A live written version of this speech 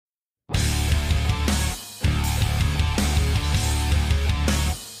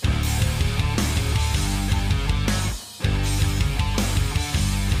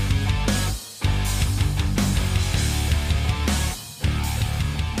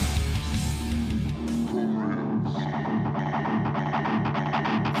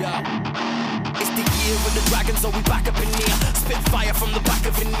year with the dragon, so we back up in here. Spit fire from the back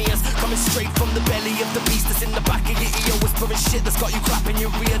of veneers, coming straight from the belly of the beast that's in the back of your ear. Whispering shit that's got you clapping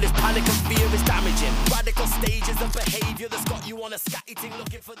your rear. This panic and fear is damaging. Radical stages of behavior that's got you on a scatty ting,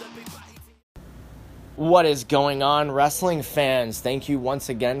 looking for the big batty ting. What is going on, wrestling fans? Thank you once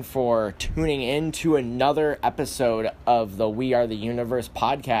again for tuning in to another episode of the We Are the Universe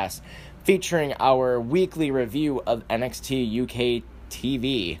podcast, featuring our weekly review of NXT UK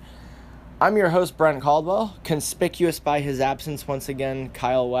TV. I'm your host, Brent Caldwell. Conspicuous by his absence once again,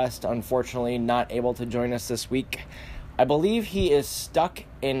 Kyle West, unfortunately not able to join us this week. I believe he is stuck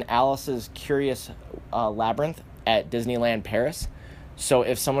in Alice's Curious Labyrinth at Disneyland Paris. So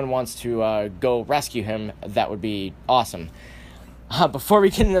if someone wants to go rescue him, that would be awesome. Before we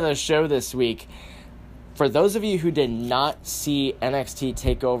get into the show this week, for those of you who did not see NXT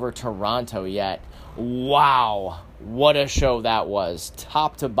TakeOver Toronto yet, wow, what a show that was.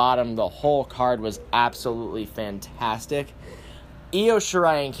 Top to bottom, the whole card was absolutely fantastic. Io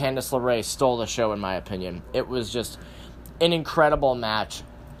Shirai and Candice LeRae stole the show, in my opinion. It was just an incredible match.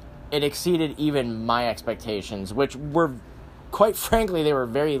 It exceeded even my expectations, which were, quite frankly, they were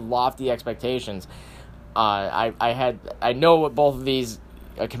very lofty expectations. I know what both of these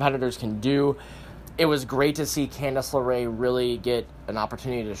competitors can do. It was great to see Candice LeRae really get an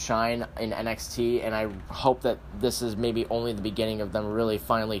opportunity to shine in NXT, and I hope that this is maybe only the beginning of them really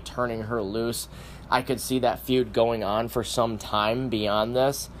finally turning her loose. I could see that feud going on for some time beyond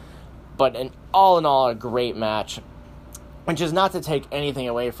this, but all in all, a great match, which is not to take anything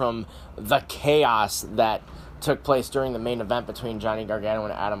away from the chaos that took place during the main event between Johnny Gargano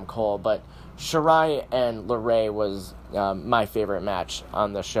and Adam Cole, but Shirai and LeRae was my favorite match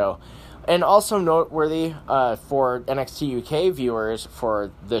on the show. And also noteworthy for NXT UK viewers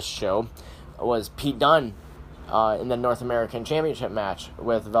for this show was Pete Dunne in the North American Championship match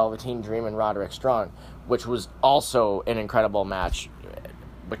with Velveteen Dream and Roderick Strong, which was also an incredible match,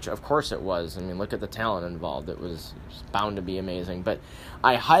 which of course it was. I mean, look at the talent involved. It was bound to be amazing. But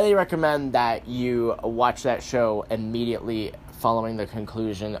I highly recommend that you watch that show immediately following the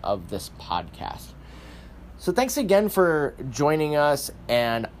conclusion of this podcast. So thanks again for joining us,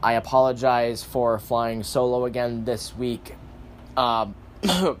 and I apologize for flying solo again this week.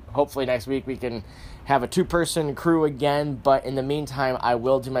 Hopefully next week we can have a two-person crew again, but in the meantime, I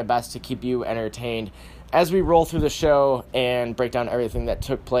will do my best to keep you entertained as we roll through the show and break down everything that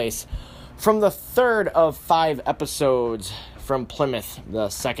took place from the third of 5 episodes from Plymouth, the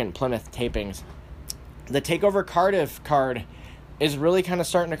second Plymouth tapings. The TakeOver Cardiff card is really kind of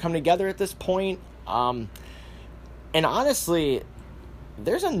starting to come together at this point. And honestly,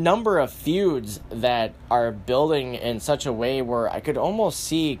 there's a number of feuds that are building in such a way where I could almost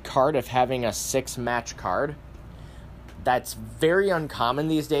see Cardiff having a 6-match card. That's very uncommon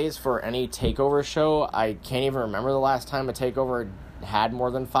these days for any TakeOver show. I can't even remember the last time a TakeOver had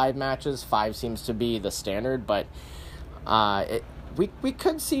more than 5 matches. 5 seems to be the standard, but we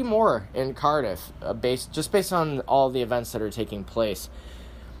could see more in Cardiff based on all the events that are taking place.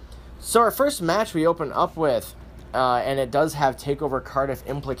 So our first match we open up with, and it does have TakeOver Cardiff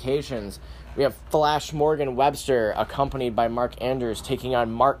implications. We have Flash Morgan Webster, accompanied by Mark Andrews, taking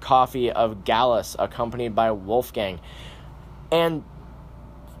on Mark Coffey of Gallus, accompanied by Wolfgang. And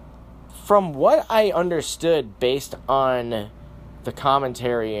from what I understood, based on the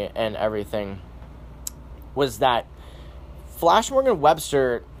commentary and everything, was that Flash Morgan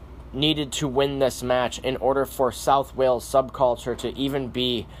Webster needed to win this match in order for South Wales subculture to even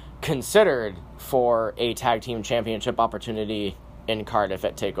be considered for a tag team championship opportunity in Cardiff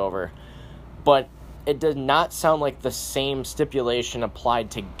at TakeOver. But it did not sound like the same stipulation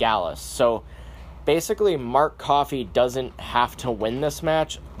applied to Gallus. So basically, Mark Coffey doesn't have to win this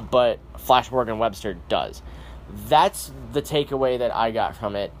match, but Flash Morgan Webster does. That's the takeaway that I got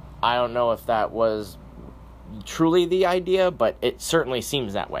from it. I don't know if that was truly the idea, but it certainly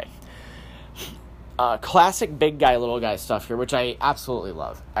seems that way. Classic big guy, little guy stuff here, which I absolutely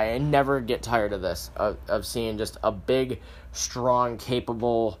love. I never get tired of this, of seeing just a big, strong,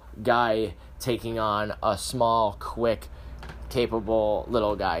 capable guy taking on a small, quick, capable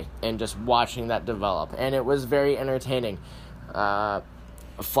little guy, and just watching that develop. And it was very entertaining.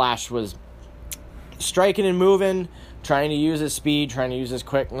 Flash was striking and moving, trying to use his speed, trying to use his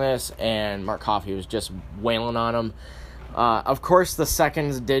quickness, and Mark Coffey was just wailing on him. Of course, the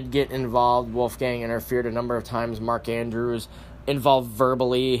seconds did get involved. Wolfgang interfered a number of times. Mark Andrews involved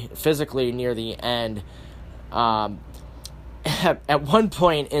verbally, physically near the end. At one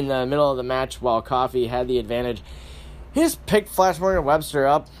point in the middle of the match, while Coffey had the advantage, he just picked Flash Morgan Webster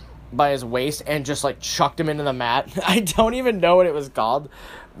up, by his waist and just, like, chucked him into the mat. I don't even know what it was called,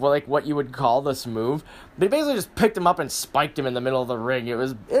 what you would call this move. But he basically just picked him up and spiked him in the middle of the ring. It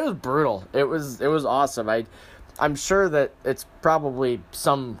was brutal. It was awesome. I'm sure that it's probably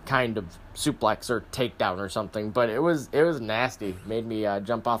some kind of suplex or takedown or something, but it was nasty. Made me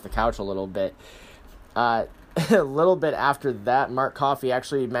jump off the couch a little bit. A little bit after that, Mark Coffey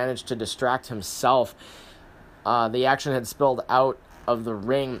actually managed to distract himself. The action had spilled out of the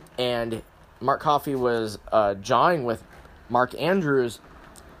ring, and Mark Coffey was jawing with Mark Andrews,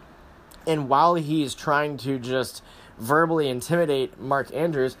 and while he's trying to just verbally intimidate Mark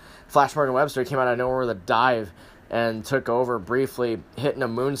Andrews, Flash Morgan Webster came out of nowhere with a dive and took over briefly, hitting a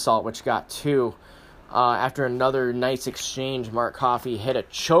moonsault, which got 2. After another nice exchange, Mark Coffey hit a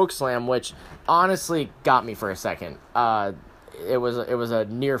chokeslam, which honestly got me for a second. It was a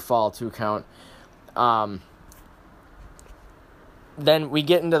near fall 2 count. Then we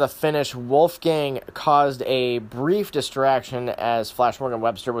get into the finish. Wolfgang caused a brief distraction as Flash Morgan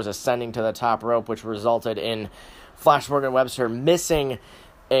Webster was ascending to the top rope, which resulted in Flash Morgan Webster missing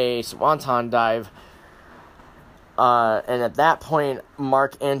a swanton dive. And at that point,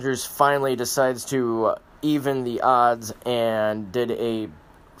 Mark Andrews finally decides to even the odds and did a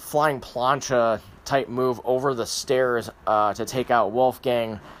flying plancha type move over the stairs to take out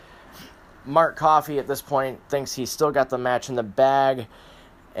Wolfgang. Mark Coffey at this point thinks he's still got the match in the bag,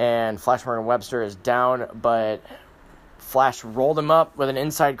 and Flash Morgan Webster is down, but Flash rolled him up with an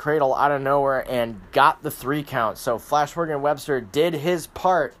inside cradle out of nowhere and got the 3 count. So Flash Morgan Webster did his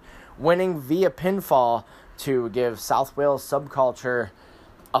part, winning via pinfall to give South Wales Subculture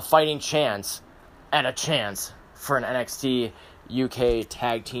a fighting chance and a chance for an NXT UK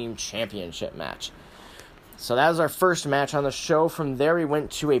Tag Team Championship match. So that was our first match on the show. From there, we went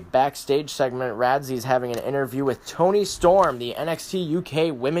to a backstage segment. Radzy's having an interview with Toni Storm, the NXT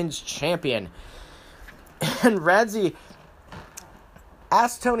UK Women's Champion. And Radzy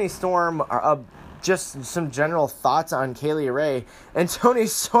asked Toni Storm just some general thoughts on Kaylee Ray. And Toni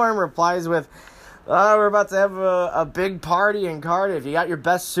Storm replies with, we're about to have a big party in Cardiff. You got your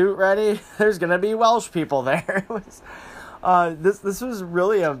best suit ready? There's going to be Welsh people there. This was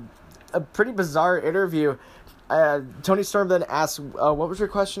really a pretty bizarre interview. Toni Storm then asks, what was your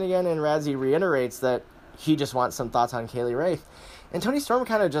question again? And Radzy reiterates that he just wants some thoughts on Kaylee Ray. And Toni Storm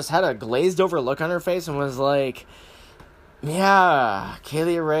kind of just had a glazed over look on her face and was like, yeah,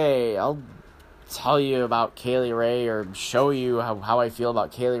 Kaylee Ray, I'll tell you about Kaylee Ray or show you how I feel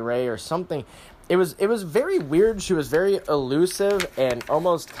about Kaylee Ray or something. It was very weird. She was very elusive and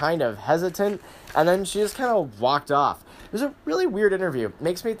almost kind of hesitant, and then she just kind of walked off. It was a really weird interview.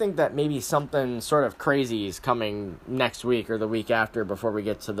 Makes me think that maybe something sort of crazy is coming next week or the week after before we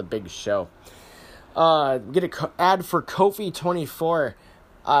get to the big show. Get an ad for Kofi 24.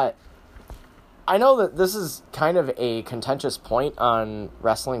 I know that this is kind of a contentious point on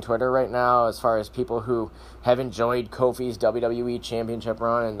wrestling Twitter right now as far as people who have enjoyed Kofi's WWE Championship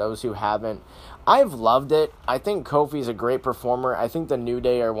run and those who haven't. I've loved it. I think Kofi's a great performer. I think the New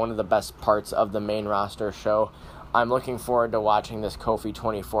Day are one of the best parts of the main roster show. I'm looking forward to watching this Kofi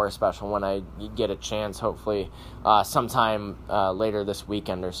 24 special when I get a chance, hopefully sometime later this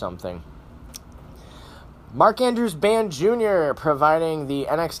weekend or something. Mark Andrews Band Jr. providing the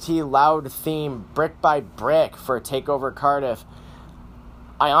NXT Loud theme Brick by Brick for TakeOver Cardiff.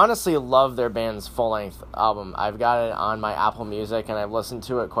 I honestly love their band's full-length album. I've got it on my Apple Music, and I've listened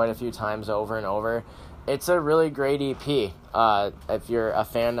to it quite a few times over and over. It's a really great EP. If you're a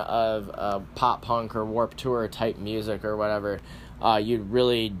fan of pop punk or Warped Tour type music or whatever, you'd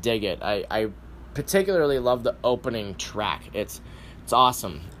really dig it. I particularly love the opening track. It's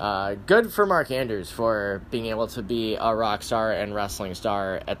awesome. Good for Mark Andrews for being able to be a rock star and wrestling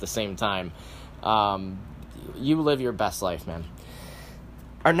star at the same time. You live your best life, man.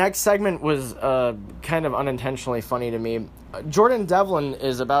 Our next segment was kind of unintentionally funny to me. Jordan Devlin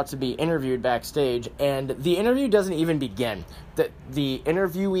is about to be interviewed backstage, and the interview doesn't even begin. The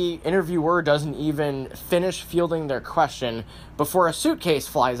interviewer doesn't even finish fielding their question before a suitcase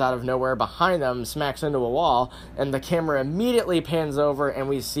flies out of nowhere behind them, smacks into a wall, and the camera immediately pans over, and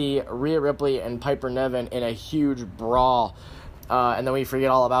we see Rhea Ripley and Piper Niven in a huge brawl. And then we forget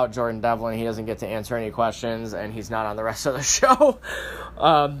all about Jordan Devlin. He doesn't get to answer any questions, and he's not on the rest of the show.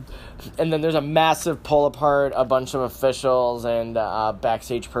 And then there's a massive pull apart. A bunch of officials and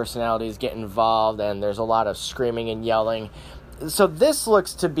backstage personalities get involved, and there's a lot of screaming and yelling. So this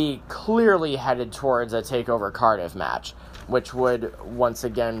looks to be clearly headed towards a TakeOver Cardiff match, which would once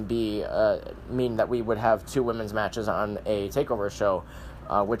again be mean that we would have 2 women's matches on a TakeOver show.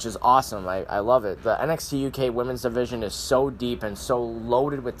 which is awesome. I love it. The NXT UK women's division is so deep and so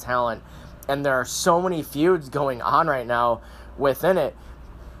loaded with talent, and there are so many feuds going on right now within it.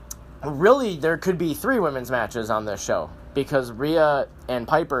 Really, there could be 3 women's matches on this show, because Rhea and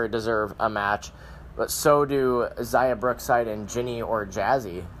Piper deserve a match, but so do Xia Brookside and Ginny or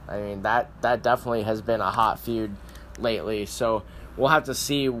Jazzy. I mean, that definitely has been a hot feud lately, so we'll have to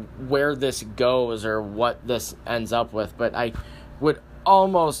see where this goes or what this ends up with, but I would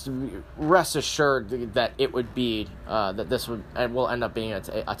almost rest assured that it would be, that this will end up being a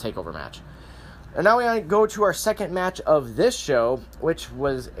takeover match. And now we go to our second match of this show, which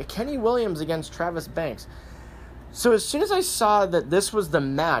was Kenny Williams against Travis Banks. So as soon as I saw that this was the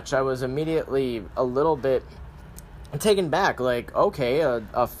match, I was immediately a little bit taken back. Like, okay,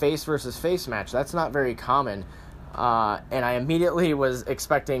 a face versus face match. That's not very common. And I immediately was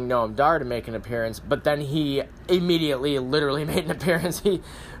expecting Noam Dar to make an appearance, but then he immediately literally made an appearance.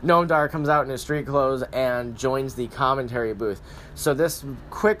 Noam Dar comes out in his street clothes and joins the commentary booth. So this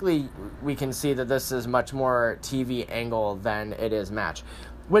quickly, we can see that this is much more TV angle than it is match.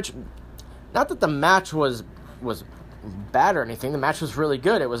 Which, not that the match was bad or anything. The match was really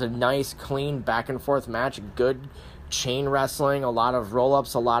good. It was a nice, clean, back and forth match. Good chain wrestling, a lot of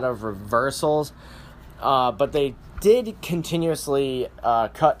roll-ups, a lot of reversals. But they did continuously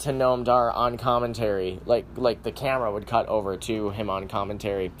cut to Noam Dar on commentary, like the camera would cut over to him on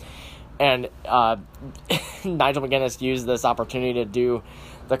commentary. And Nigel McGuinness used this opportunity to do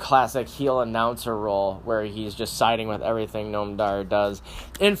the classic heel announcer role, where he's just siding with everything Noam Dar does.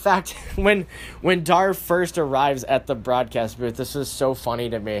 In fact, when Dar first arrives at the broadcast booth, this is so funny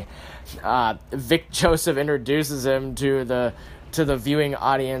to me. Vic Joseph introduces him to the viewing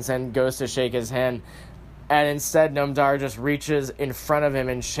audience and goes to shake his hand. And instead, Noam Dar just reaches in front of him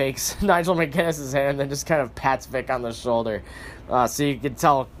and shakes Nigel McGuinness' hand and then just kind of pats Vic on the shoulder. So you could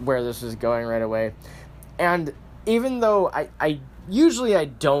tell where this was going right away. And even though I usually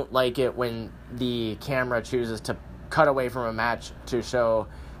don't like it when the camera chooses to cut away from a match to show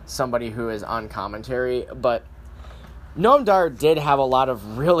somebody who is on commentary, but Noam Dar did have a lot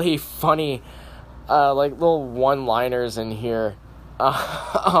of really funny, little one-liners in here.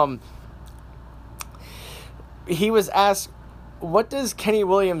 He was asked, what does Kenny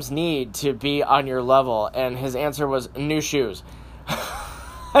Williams need to be on your level? And his answer was, new shoes.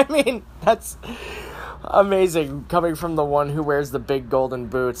 I mean, that's amazing, coming from the one who wears the big golden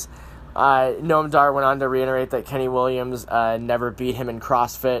boots. Noam Dar went on to reiterate that Kenny Williams never beat him in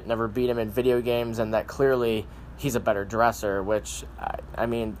CrossFit, never beat him in video games, and that clearly he's a better dresser, which, I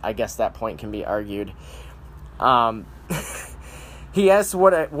mean, I guess that point can be argued. He asked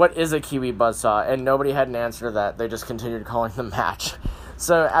what is a Kiwi buzzsaw, and nobody had an answer to that. They just continued calling the match.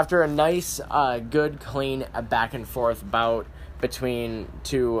 So after a nice, good, clean, back and forth bout between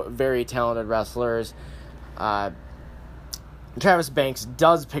two very talented wrestlers, Travis Banks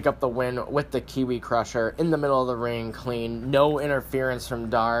does pick up the win with the Kiwi Crusher in the middle of the ring, clean. No interference from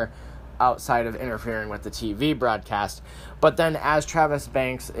Dar outside of interfering with the TV broadcast. But then as Travis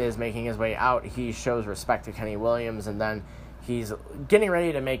Banks is making his way out, he shows respect to Kenny Williams, and then he's getting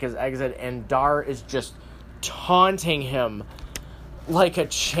ready to make his exit, and Dar is just taunting him like a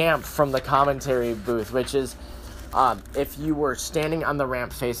champ from the commentary booth, which is, if you were standing on the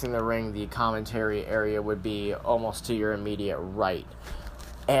ramp facing the ring, the commentary area would be almost to your immediate right.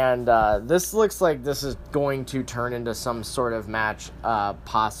 And this looks like this is going to turn into some sort of match,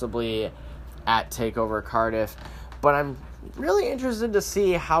 possibly at TakeOver Cardiff. But I'm really interested to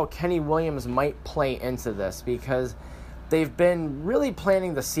see how Kenny Williams might play into this, because they've been really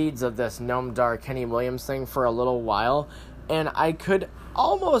planting the seeds of this Noam Dar Kenny Williams thing for a little while, and I could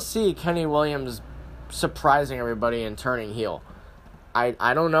almost see Kenny Williams surprising everybody and turning heel. I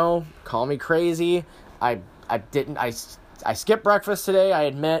don't know, call me crazy. I skipped breakfast today, I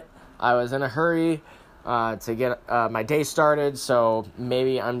admit. I was in a hurry to get my day started, so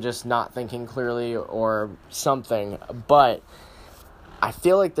maybe I'm just not thinking clearly or something, but I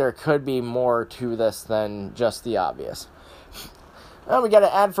feel like there could be more to this than just the obvious. We got an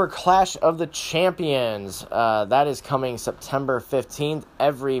ad for Clash of the Champions. That is coming September 15th.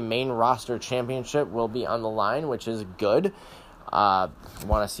 Every main roster championship will be on the line, which is good. Want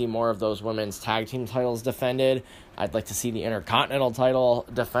to see more of those women's tag team titles defended. I'd like to see the Intercontinental title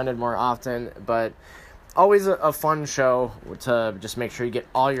defended more often, but always a fun show to just make sure you get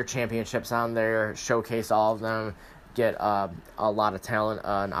all your championships on there, showcase all of them, get a lot of talent,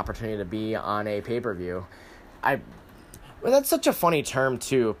 an opportunity to be on a pay-per-view. Well, that's such a funny term,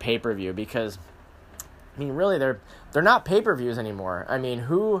 too, pay-per-view, because, I mean, really, they're not pay-per-views anymore. I mean,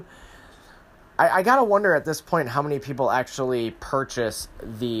 who I gotta wonder at this point how many people actually purchase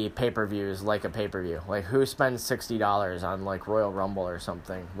the pay-per-views like a pay-per-view. Like, who spends $60 on, like, Royal Rumble or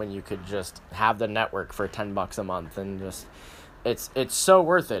something when you could just have the network for $10 a month and just... It's so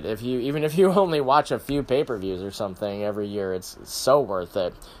worth it. Even if you only watch a few pay-per-views or something every year, it's so worth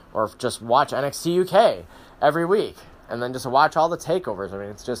it. Or just watch NXT UK every week and then just watch all the takeovers. I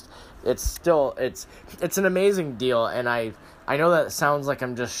mean, it's an amazing deal, and I know that sounds like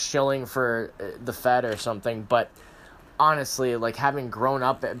I'm just shilling for the Fed or something, but honestly, like, having grown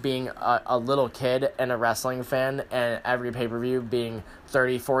up being a little kid and a wrestling fan, and every pay-per-view being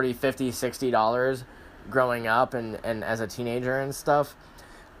 $30, $40, $50, $60 growing up and as a teenager and stuff,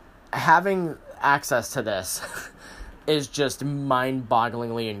 having access to this is just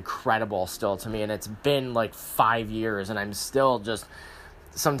mind-bogglingly incredible still to me, and it's been like 5 years, and I'm still just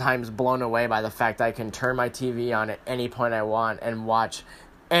sometimes blown away by the fact I can turn my TV on at any point I want and watch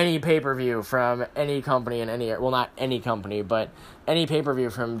any pay-per-view from any company in not any company, but any pay-per-view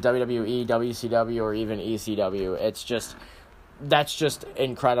from WWE, WCW, or even ECW. That's just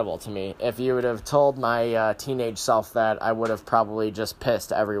incredible to me. If you would have told my teenage self that, I would have probably just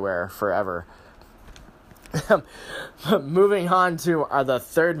pissed everywhere forever. Moving on to the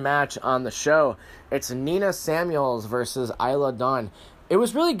third match on the show, it's Nina Samuels versus Isla Dawn. It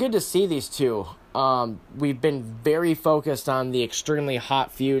was really good to see these two. We've been very focused on the extremely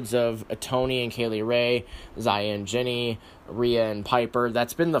hot feuds of Tony and Kaylee Ray, Zaya and Jenny, Rhea and Piper.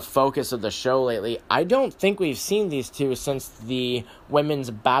 That's been the focus of the show lately. I don't think we've seen these two since the Women's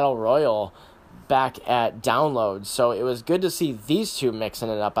Battle Royal back at Download, so it was good to see these two mixing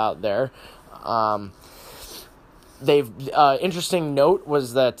it up out there. Interesting note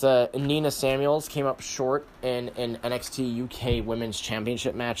was that Nina Samuels came up short in an NXT UK Women's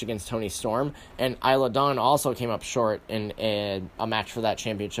Championship match against Toni Storm, and Isla Dawn also came up short in a match for that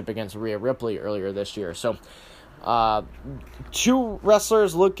championship against Rhea Ripley earlier this year. So, two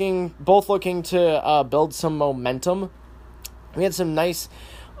wrestlers both looking to build some momentum. We had some nice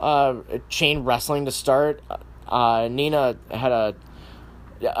chain wrestling to start. Nina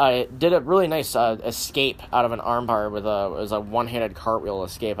did a really nice escape out of an armbar it was a one-handed cartwheel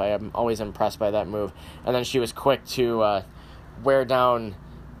escape. I am always impressed by that move. And then she was quick to wear down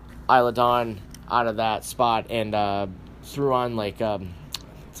Isla Dawn out of that spot and threw on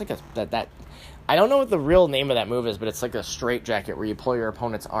it's like that. I don't know what the real name of that move is, but it's like a straight jacket where you pull your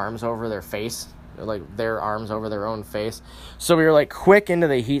opponent's arms over their face, like their arms over their own face. So we were like quick into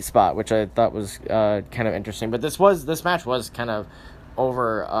the heat spot, which I thought was kind of interesting. But this match was kind of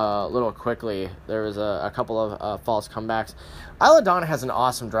over a little quickly. There was a couple of false comebacks. Isla Dawn has an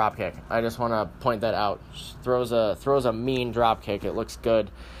awesome drop kick. I just want to point that out. She throws a mean drop kick. It looks good.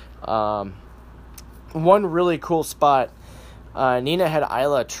 One really cool spot. Nina had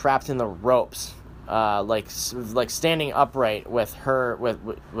Isla trapped in the ropes, like standing upright with her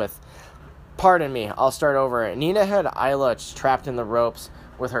with. Pardon me. I'll start over. Nina had Isla trapped in the ropes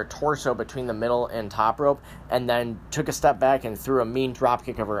with her torso between the middle and top rope, and then took a step back and threw a mean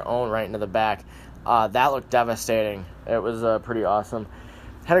dropkick of her own right into the back. That looked devastating. It was pretty awesome.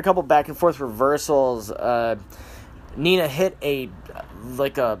 Had a couple back and forth reversals. Nina hit a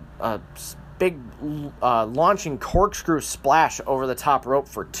big launching corkscrew splash over the top rope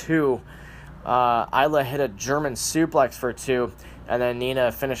for 2. Isla hit a German suplex for 2. And then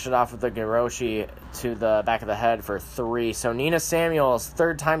Nina finished it off with a Giroshi to the back of the head for 3. So Nina Samuels,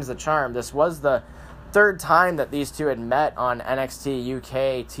 third time's the charm. This was the third time that these two had met on NXT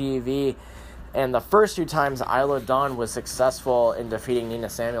UK TV. And the first 2 times, Isla Dawn was successful in defeating Nina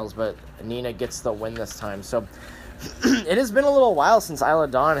Samuels, but Nina gets the win this time. So it has been a little while since Isla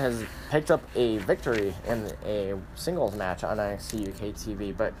Dawn has picked up a victory in a singles match on NXT UK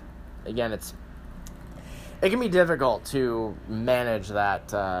TV. But again, it can be difficult to manage that,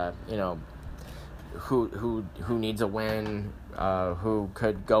 who needs a win, who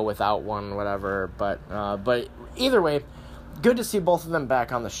could go without one, whatever. But either way, good to see both of them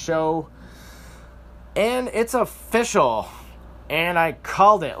back on the show. And it's official. And I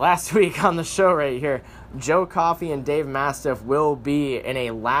called it last week on the show right here. Joe Coffey and Dave Mastiff will be in a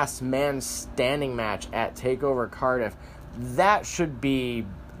last man standing match at TakeOver Cardiff. That should be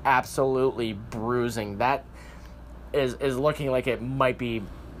absolutely bruising. That is looking like it might be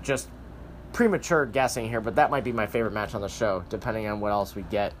just premature guessing here, but that might be my favorite match on the show, depending on what else we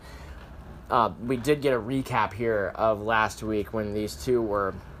get. We did get a recap here of last week when these two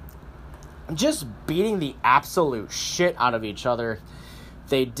were just beating the absolute shit out of each other.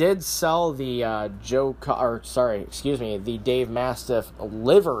 They did sell the the Dave Mastiff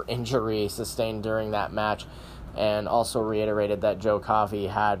liver injury sustained during that match and also reiterated that Joe Coffey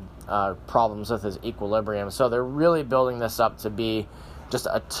had problems with his equilibrium. So they're really building this up to be just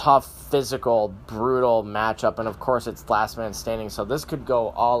a tough, physical, brutal matchup. And of course, it's last man standing, so this could go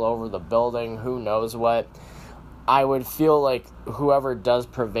all over the building. Who knows what? I would feel like whoever does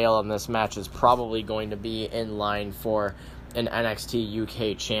prevail in this match is probably going to be in line for an NXT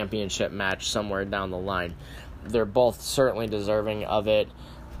UK Championship match somewhere down the line. They're both certainly deserving of it.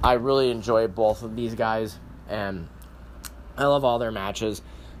 I really enjoy both of these guys, and I love all their matches.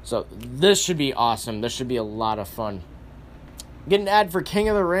 So this should be awesome. This should be a lot of fun. Getting an ad for King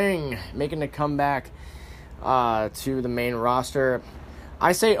of the Ring, making a comeback to the main roster.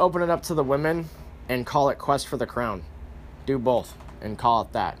 I say open it up to the women and call it Quest for the Crown. Do both and call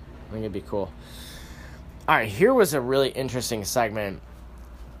it that. I think it'd be cool. All right, here was a really interesting segment.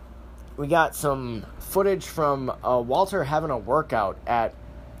 We got some footage from Walter having a workout at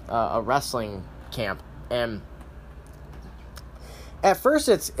a wrestling camp, and at first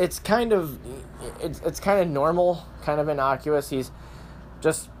it's kind of normal, kind of innocuous. He's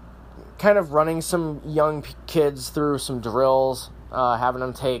just kind of running some young kids through some drills, having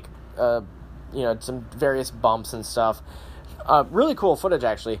them take some various bumps and stuff. Really cool footage,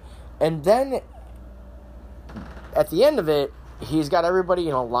 actually. And then at the end of it, he's got everybody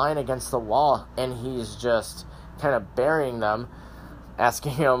in a line against the wall, and he's just kind of burying them,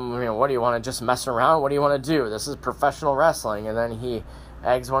 asking him, what do you want to just mess around? What do you want to do? This is professional wrestling. And then he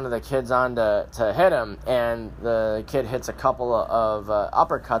eggs one of the kids on to hit him, and the kid hits a couple of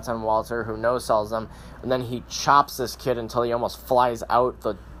uppercuts on Walter, who no-sells them, and then he chops this kid until he almost flies out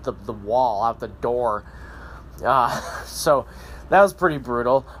the wall, out the door. So that was pretty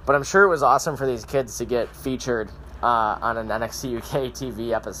brutal, but I'm sure it was awesome for these kids to get featured on an NXT UK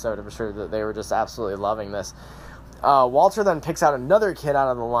TV episode. I'm sure that they were just absolutely loving this. Walter then picks out another kid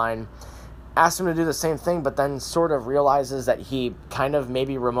out of the line, asks him to do the same thing, but then sort of realizes that he kind of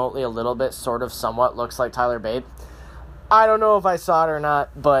maybe remotely a little bit sort of somewhat looks like Tyler Bate. I don't know if I saw it or not,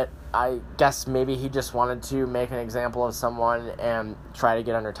 but I guess maybe he just wanted to make an example of someone and try to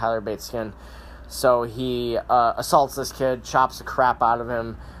get under Tyler Bate's skin. So he assaults this kid, chops the crap out of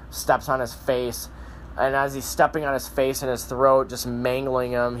him, steps on his face, and as he's stepping on his face and his throat, just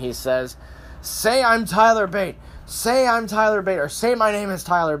mangling him, he says, "Say I'm Tyler Bate! Say I'm Tyler Bate!" or "Say my name is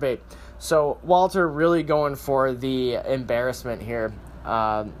Tyler Bate!" So Walter really going for the embarrassment here,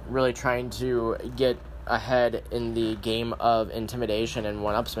 really trying to get ahead in the game of intimidation and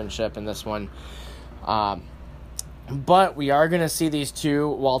one-upsmanship in this one. But we are going to see these two,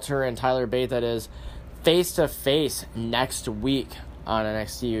 Walter and Tyler Bate, that is, face-to-face next week on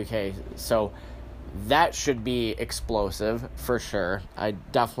NXT UK. So that should be explosive for sure. I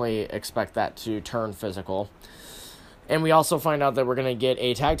definitely expect that to turn physical. And we also find out that we're going to get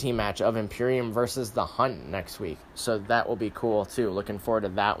a tag team match of Imperium versus The Hunt next week. So that will be cool too. Looking forward to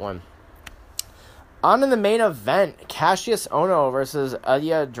that one. On in the main event, Cassius Ohno versus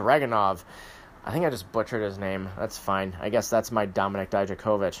Ilya Dragunov. I think I just butchered his name. That's fine. I guess that's my Dominik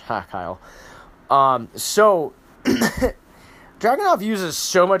Dijakovic. Ha, Kyle. So Dragunov uses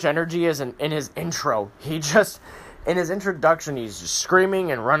so much energy in his intro. He just, in his introduction, he's just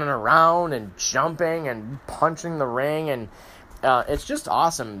screaming and running around and jumping and punching the ring, and it's just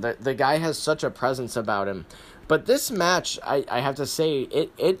awesome. The guy has such a presence about him. But this match, I have to say,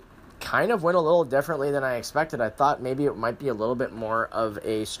 it kind of went a little differently than I expected. I thought maybe it might be a little bit more of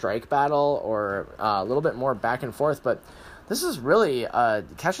a strike battle or a little bit more back and forth, but this is really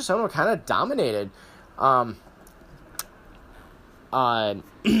Cassius Ohno kind of dominated.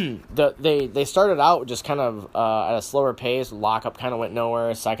 They started out just kind of at a slower pace. Lockup kind of went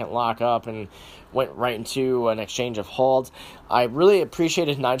nowhere. Second lockup and went right into an exchange of holds. I really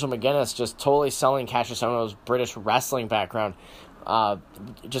appreciated Nigel McGuinness just totally selling Cassius Ohno's British wrestling background.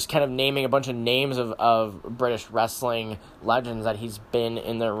 Just kind of naming a bunch of names of British wrestling legends that he's been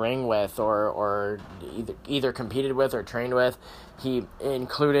in the ring with or either competed with or trained with. He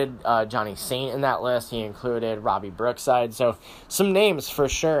included Johnny Saint in that list. He included Robbie Brookside. So some names for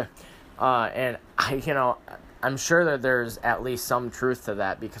sure. And I'm sure that there's at least some truth to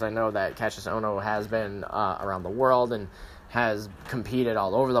that, because I know that Cassius Ohno has been around the world and has competed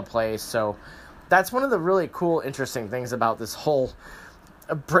all over the place. So that's one of the really cool, interesting things about this whole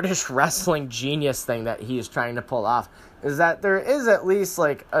British wrestling genius thing that he's trying to pull off, is that there is at least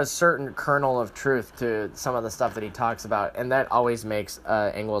like a certain kernel of truth to some of the stuff that he talks about, and that always makes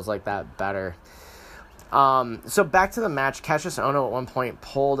angles like that better. So back to the match, Cassius Ohno at one point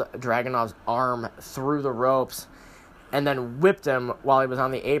pulled Dragunov's arm through the ropes and then whipped him while he was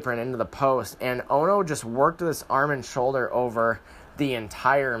on the apron into the post, and Ohno just worked this arm and shoulder over the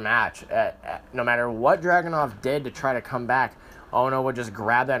entire match. No matter what Dragunov did to try to come back, Ono would just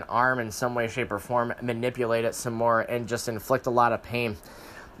grab that arm in some way, shape, or form, manipulate it some more, and just inflict a lot of pain.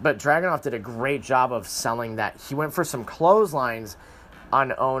 But Dragunov did a great job of selling that. He went for some clotheslines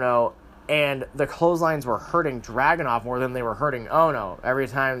on Ono, and the clotheslines were hurting Dragunov more than they were hurting Ono. Every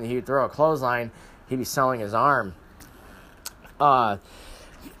time he'd throw a clothesline, he'd be selling his arm. Dragunov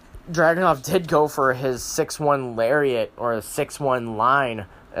did go for his 6-1 lariat, or a 6-1 line,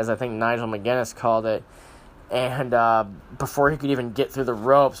 as I think Nigel McGuinness called it. And before he could even get through the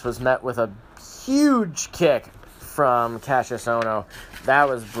ropes, was met with a huge kick from Cassius Ono. That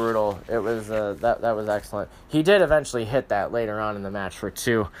was brutal. It was that was excellent. He did eventually hit that later on in the match for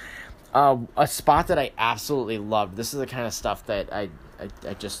 2. A spot that I absolutely loved. This is the kind of stuff that I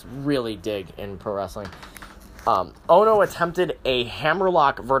just really dig in pro wrestling. Ono attempted a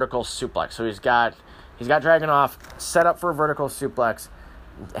hammerlock vertical suplex. So he's got Dragunov set up for a vertical suplex,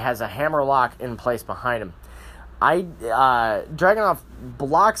 has a hammerlock in place behind him. Dragunov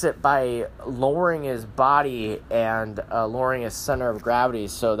blocks it by lowering his body and lowering his center of gravity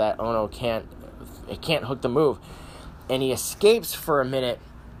so that Ono can't hook the move. And he escapes for a minute,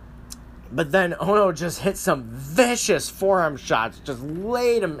 but then Ono just hit some vicious forearm shots, just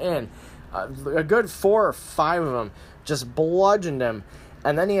laid him in. A good 4 or 5 of them, just bludgeoned him.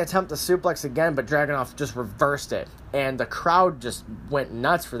 And then he attempted to suplex again, but Dragunov just reversed it. And the crowd just went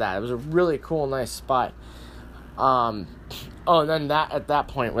nuts for that. It was a really cool, nice spot. And then at that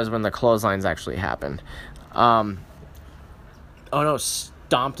point was when the clotheslines actually happened. Ono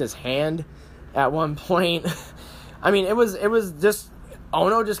stomped his hand at one point. I mean, it was just,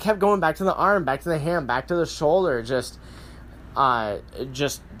 Ono just kept going back to the arm, back to the hand, back to the shoulder, just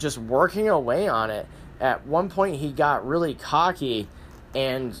working away on it. At one point, he got really cocky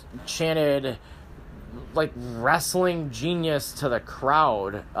and chanted like wrestling genius to the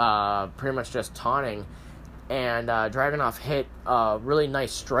crowd, pretty much just taunting. And Dragunov hit a really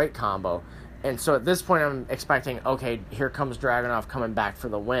nice strike combo. And so at this point, I'm expecting, okay, here comes Dragunov coming back for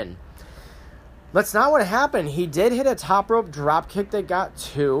the win. That's not what happened. He did hit a top rope drop kick that got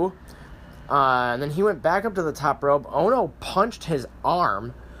 2. And then he went back up to the top rope. Ono punched his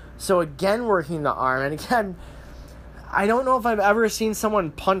arm. So again, working the arm. And again, I don't know if I've ever seen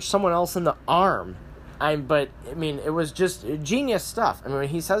someone punch someone else in the arm. But it was just genius stuff. I mean,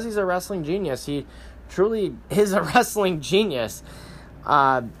 he says he's a wrestling genius. He truly is a wrestling genius.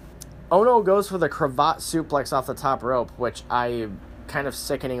 Ono goes for the cravat suplex off the top rope, which I kind of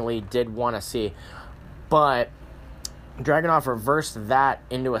sickeningly did want to see. But Dragunov reversed that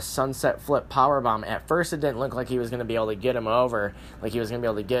into a sunset flip powerbomb. At first, it didn't look like he was going to be able to get him over, like he was going to be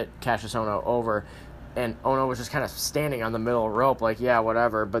able to get Cassius Ono over. And Ono was just kind of standing on the middle rope like, yeah,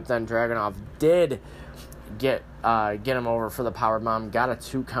 whatever. But then Dragunov did get him over for the powerbomb, got a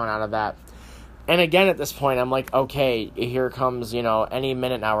 2 count out of that. And again, at this point, I'm like, okay, here comes, any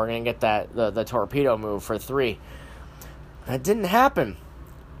minute now we're going to get the torpedo move for 3. That didn't happen.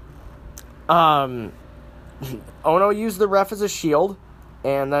 Ono used the ref as a shield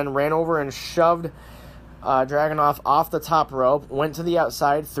and then ran over and shoved Dragunov off the top rope, went to the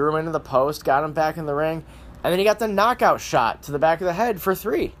outside, threw him into the post, got him back in the ring, and then he got the knockout shot to the back of the head for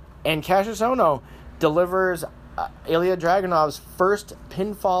 3. And Cassius Ono delivers Ilya Dragunov's first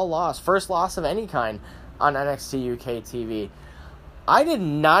loss of any kind on NXT UK TV. I did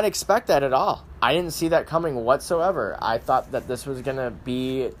not expect that at all. I didn't see that coming whatsoever. I thought that this was going to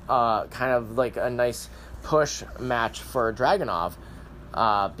be kind of like a nice push match for Dragunov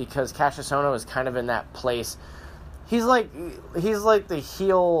because Cassius Ono is kind of in that place. He's like the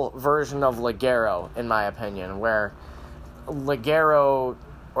heel version of Ligero, in my opinion, where Ligero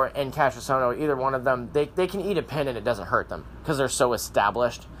and Cassius Ono, either one of them, they can eat a pin and it doesn't hurt them because they're so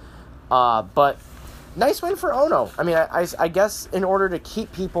established. But nice win for Ono. I mean, I guess in order to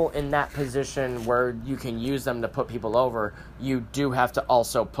keep people in that position where you can use them to put people over, you do have to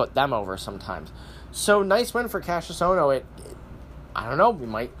also put them over sometimes. So nice win for Cassius Ono. I don't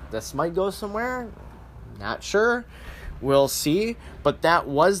know. This might go somewhere. Not sure. We'll see. But that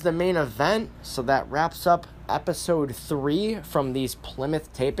was the main event. So that wraps up episode 3 from these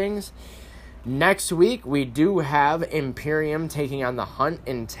Plymouth tapings. Next week, we do have Imperium taking on the Hunt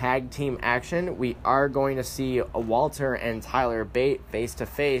in tag team action. We are going to see Walter and Tyler Bate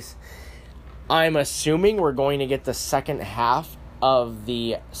face-to-face. I'm assuming we're going to get the second half of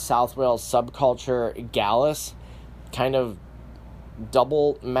the South Wales Subculture Gallus kind of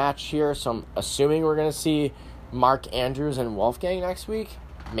double match here. So I'm assuming we're going to see Mark Andrews and Wolfgang next week.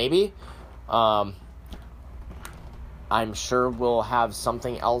 Maybe. I'm sure we'll have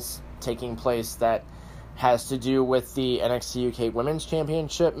something else taking place that has to do with the NXT UK Women's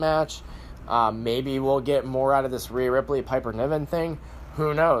Championship match. Maybe we'll get more out of this Rhea Ripley, Piper Niven thing.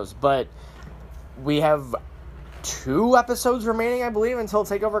 Who knows? But we have 2 episodes remaining, I believe, until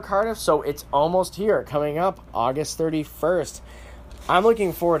TakeOver Cardiff. So it's almost here, coming up August 31st. I'm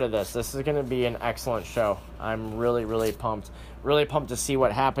looking forward to this. This is going to be an excellent show. I'm really, really pumped. Really pumped to see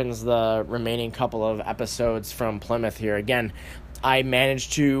what happens the remaining couple of episodes from Plymouth here. Again, I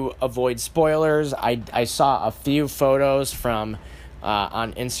managed to avoid spoilers. I saw a few photos from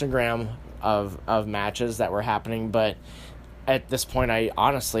on Instagram of matches that were happening, but at this point, I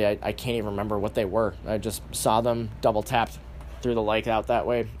honestly can't even remember what they were. I just saw them, double-tapped, threw the like out that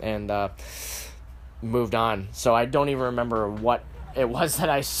way, and moved on. So I don't even remember what it was that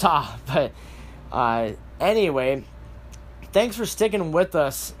I saw. But anyway, thanks for sticking with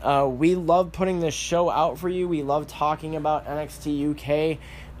us. We love putting this show out for you. We love talking about NXT UK.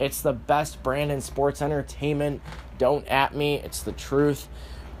 It's the best brand in sports entertainment. Don't at me. It's the truth.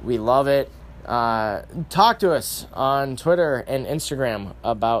 We love it. Talk to us on Twitter and Instagram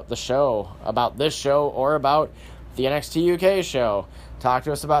about the show, about this show, or about the NXT UK show. Talk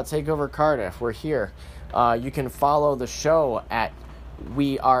to us about TakeOver Cardiff. We're here. You can follow the show at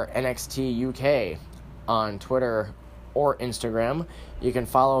We Are NXT UK on Twitter or Instagram. You can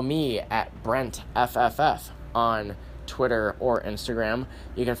follow me at Brent FFF on Twitter or Instagram.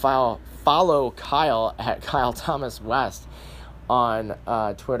 You can follow Kyle at Kyle Thomas West on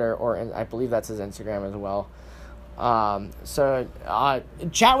Twitter, or I believe that's his Instagram as well. So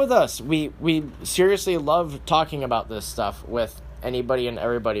chat with us. We seriously love talking about this stuff with anybody and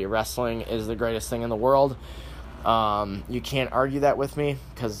everybody. Wrestling is the greatest thing in the world. You can't argue that with me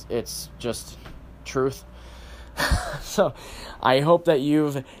because it's just truth. So I hope that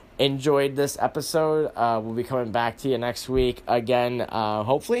you've enjoyed this episode. We'll be coming back to you next week again,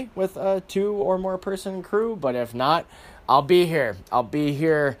 hopefully with a 2 or more person crew, but if not, I'll be here. I'll be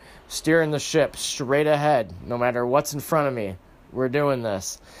here steering the ship straight ahead, no matter what's in front of me. We're doing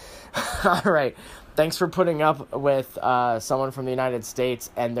this. All right. Thanks for putting up with someone from the United States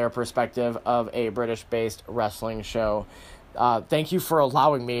and their perspective of a British-based wrestling show. Thank you for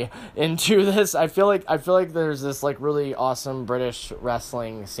allowing me into this. I feel like there's this like really awesome British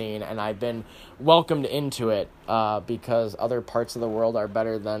wrestling scene, and I've been welcomed into it because other parts of the world are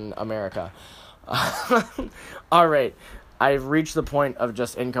better than America. All right. I've reached the point of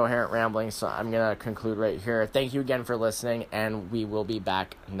just incoherent rambling, so I'm going to conclude right here. Thank you again for listening, and we will be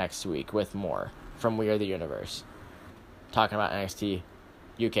back next week with more from We Are the Universe, talking about NXT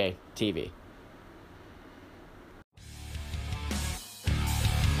UK TV.